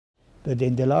But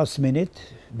in the last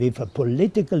minute, with a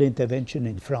political intervention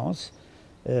in France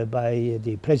by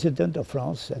the president of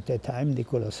France at that time,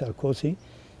 Nicolas Sarkozy,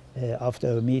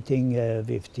 after a meeting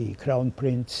with the crown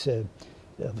prince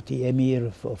of the emir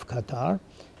of Qatar,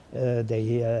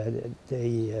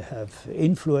 they have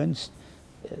influenced,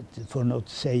 for not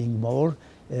saying more,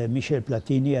 Michel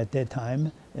Platini at that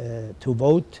time to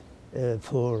vote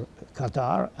for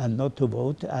Qatar and not to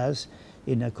vote as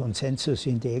in a consensus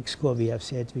in the EXCO we have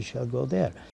said we shall go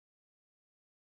there.